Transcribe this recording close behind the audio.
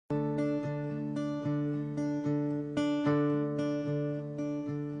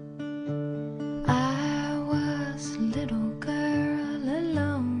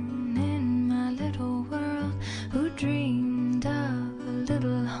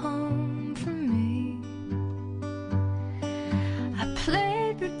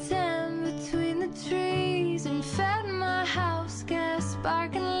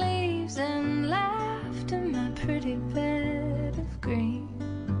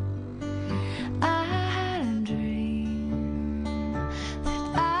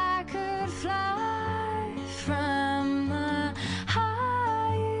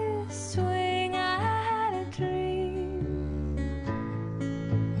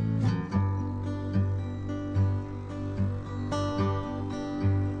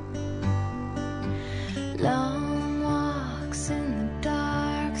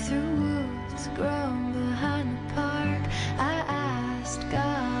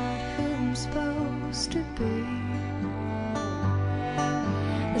I'm supposed to be.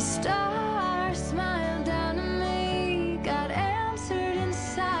 The stars smiled down at me, got answered in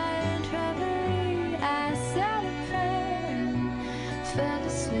silent reverie. I said a prayer and fell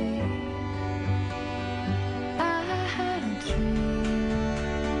asleep. I had a dream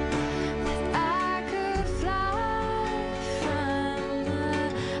that I could fly from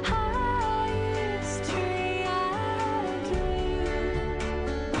the highest tree. I had a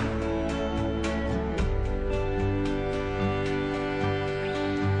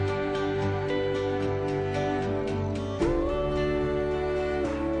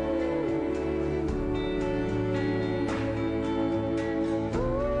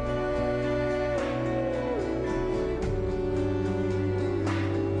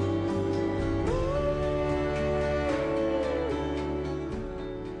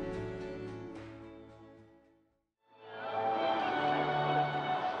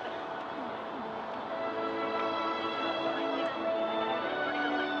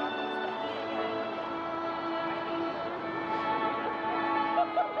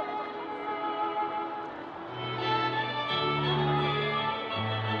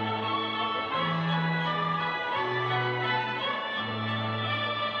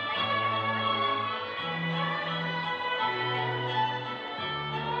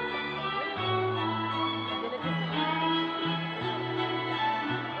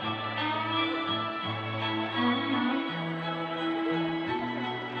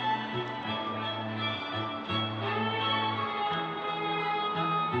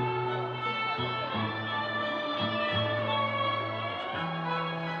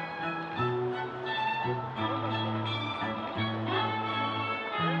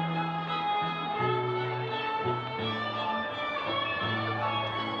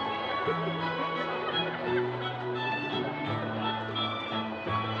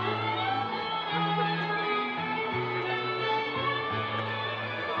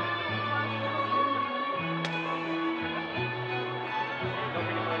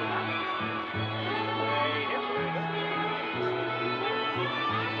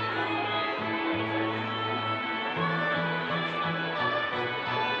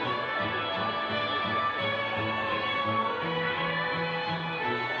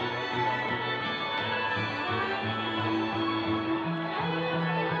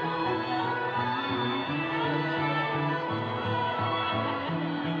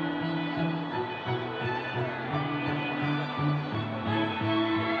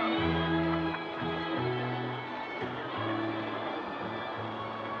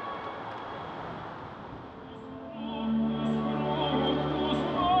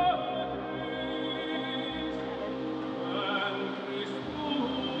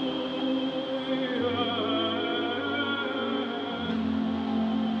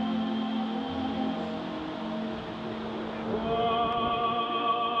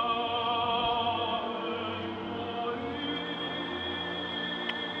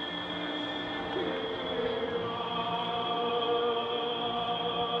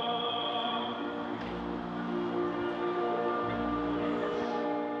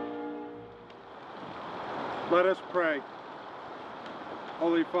Let us pray.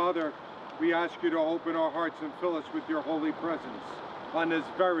 Holy Father, we ask you to open our hearts and fill us with your holy presence on this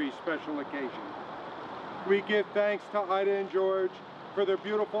very special occasion. We give thanks to Ida and George for their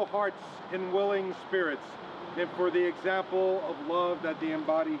beautiful hearts and willing spirits and for the example of love that they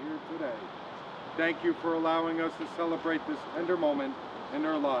embody here today. Thank you for allowing us to celebrate this tender moment in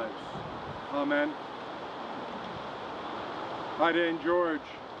their lives. Amen. Ida and George,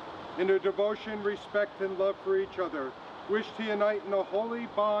 in their devotion, respect, and love for each other, wish to unite in a holy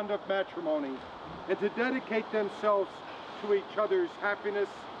bond of matrimony and to dedicate themselves to each other's happiness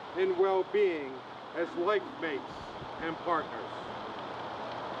and well-being as life mates and partners.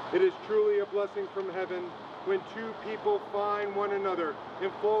 It is truly a blessing from heaven when two people find one another and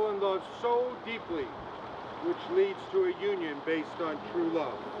fall in love so deeply, which leads to a union based on true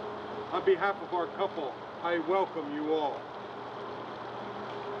love. On behalf of our couple, I welcome you all.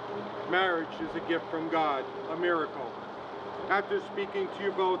 Marriage is a gift from God, a miracle. After speaking to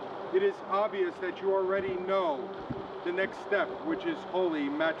you both, it is obvious that you already know the next step, which is holy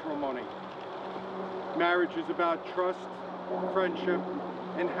matrimony. Marriage is about trust, friendship,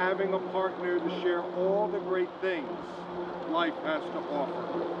 and having a partner to share all the great things life has to offer.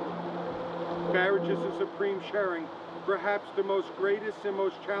 Marriage is a supreme sharing, perhaps the most greatest and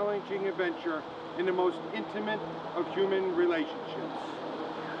most challenging adventure in the most intimate of human relationships.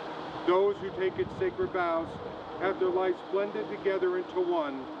 Those who take its sacred vows have their lives blended together into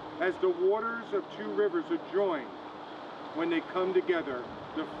one, as the waters of two rivers are joined when they come together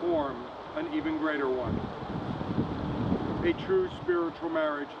to form an even greater one. A true spiritual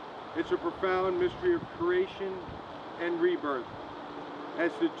marriage is a profound mystery of creation and rebirth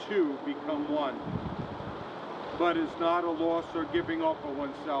as the two become one. But is not a loss or giving up of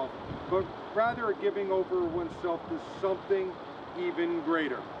oneself, but rather a giving over oneself to something even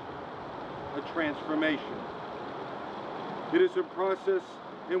greater, a transformation. It is a process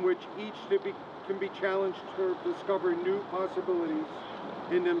in which each can be challenged to discover new possibilities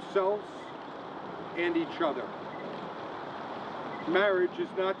in themselves and each other. Marriage is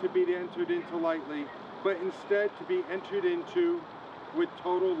not to be entered into lightly, but instead to be entered into with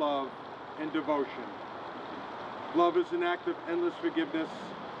total love and devotion. Love is an act of endless forgiveness,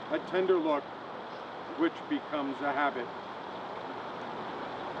 a tender look, which becomes a habit.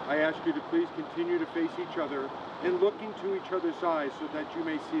 I ask you to please continue to face each other and look into each other's eyes so that you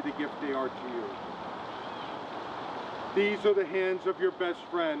may see the gift they are to you. These are the hands of your best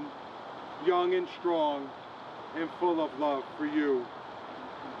friend, young and strong and full of love for you.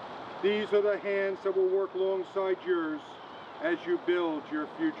 These are the hands that will work alongside yours as you build your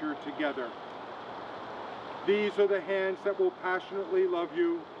future together. These are the hands that will passionately love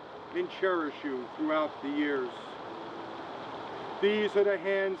you and cherish you throughout the years. These are the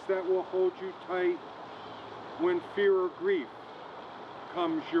hands that will hold you tight when fear or grief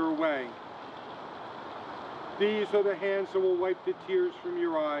comes your way. These are the hands that will wipe the tears from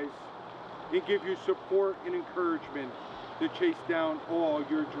your eyes and give you support and encouragement to chase down all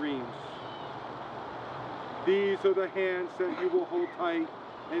your dreams. These are the hands that you will hold tight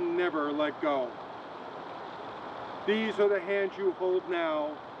and never let go. These are the hands you hold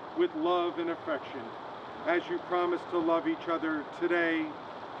now with love and affection as you promise to love each other today,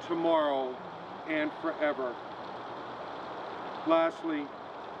 tomorrow, and forever. Lastly,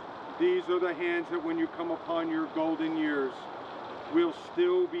 these are the hands that when you come upon your golden years, will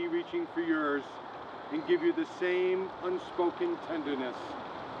still be reaching for yours and give you the same unspoken tenderness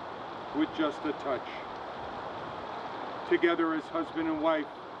with just a touch. Together as husband and wife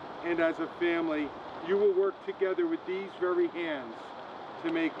and as a family, you will work together with these very hands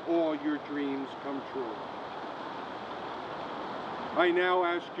to make all your dreams come true. I now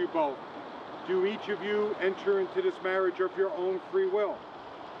ask you both, do each of you enter into this marriage of your own free will?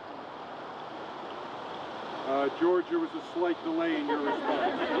 George, there was a slight delay in your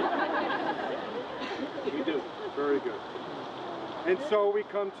response. We do. Very good. And so we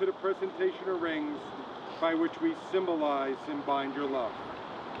come to the presentation of rings by which we symbolize and bind your love.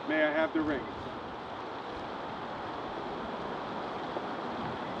 May I have the rings?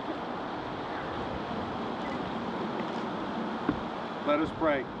 Let us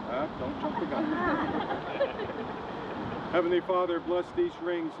pray. Don't jump the gun. Heavenly Father, bless these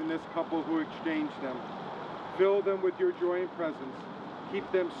rings and this couple who exchanged them. Fill them with your joy and presence.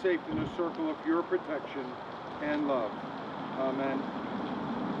 Keep them safe in the circle of your protection and love. Amen.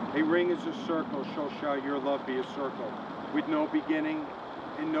 A ring is a circle, so shall your love be a circle, with no beginning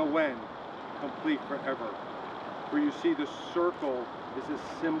and no end, complete forever. For you see, the circle is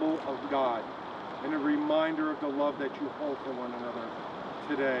a symbol of God and a reminder of the love that you hold for one another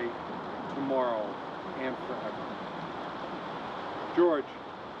today, tomorrow, and forever. George,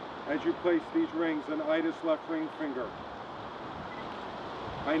 as you place these rings on Ida's left ring finger,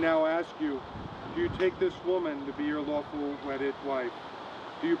 I now ask you, do you take this woman to be your lawful wedded wife?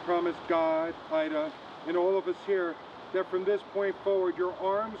 Do you promise God, Ida, and all of us here that from this point forward your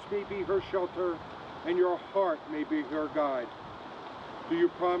arms may be her shelter and your heart may be her guide? Do you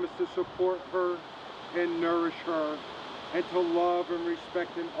promise to support her and nourish her and to love and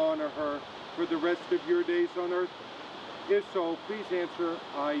respect and honor her for the rest of your days on earth? If so, please answer,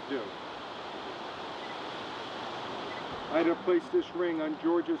 I do. Ida placed this ring on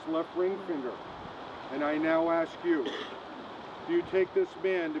George's left ring finger, and I now ask you, do you take this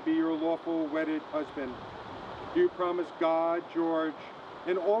man to be your lawful wedded husband? Do you promise God, George,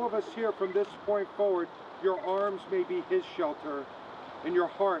 and all of us here from this point forward, your arms may be his shelter and your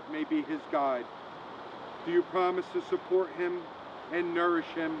heart may be his guide? Do you promise to support him and nourish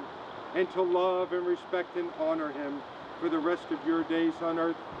him and to love and respect and honor him for the rest of your days on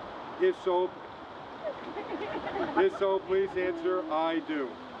earth? If so, please answer, I do.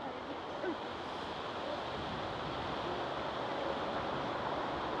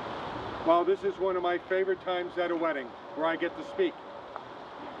 Well, this is one of my favorite times at a wedding, where I get to speak.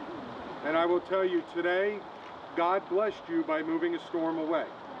 And I will tell you today, God blessed you by moving a storm away.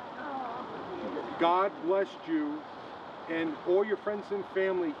 God blessed you and all your friends and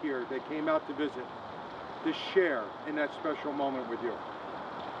family here that came out to visit, to share in that special moment with you.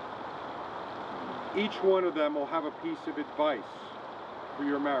 Each one of them will have a piece of advice for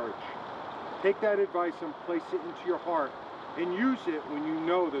your marriage. Take that advice and place it into your heart and use it when you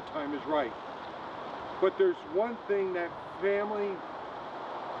know the time is right. But there's one thing that family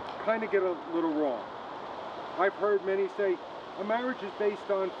kind of get a little wrong. I've heard many say, a marriage is based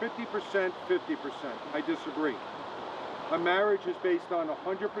on 50%, 50%. I disagree. A marriage is based on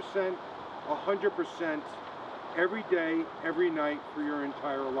 100%, 100% every day, every night for your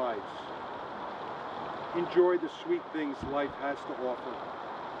entire lives. Enjoy the sweet things life has to offer.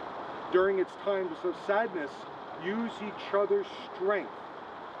 During its times of sadness, use each other's strength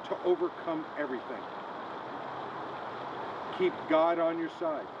to overcome everything. Keep God on your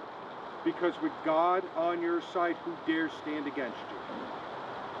side, because with God on your side, who dares stand against you?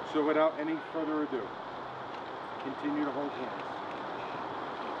 So without any further ado, continue to hold hands.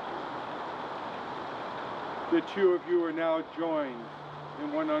 The two of you are now joined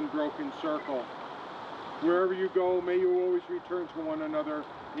in one unbroken circle. Wherever you go, may you always return to one another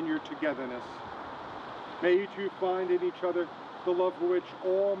in your togetherness. May you two find in each other the love for which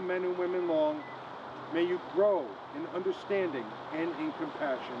all men and women long. May you grow in understanding and in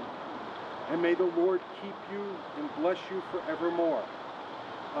compassion. And may the Lord keep you and bless you forevermore.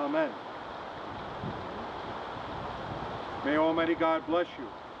 Amen. May Almighty God bless you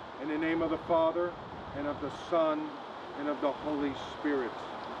in the name of the Father, and of the Son, and of the Holy Spirit.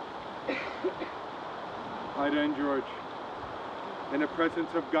 Ida and George, in the presence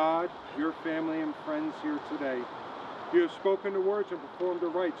of God, your family and friends here today, you have spoken the words and performed the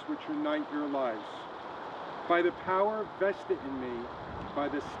rites which unite your lives. By the power vested in me by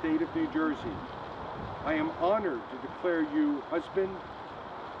the state of New Jersey, I am honored to declare you husband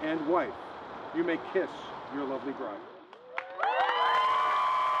and wife. You may kiss your lovely bride.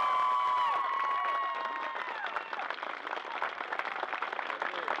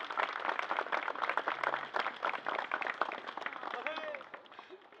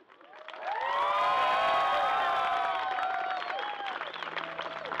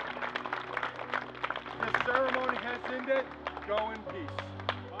 The ceremony has ended. Go in peace.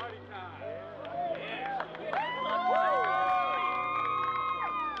 Party time.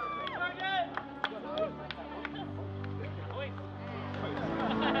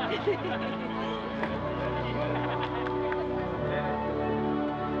 Yeah.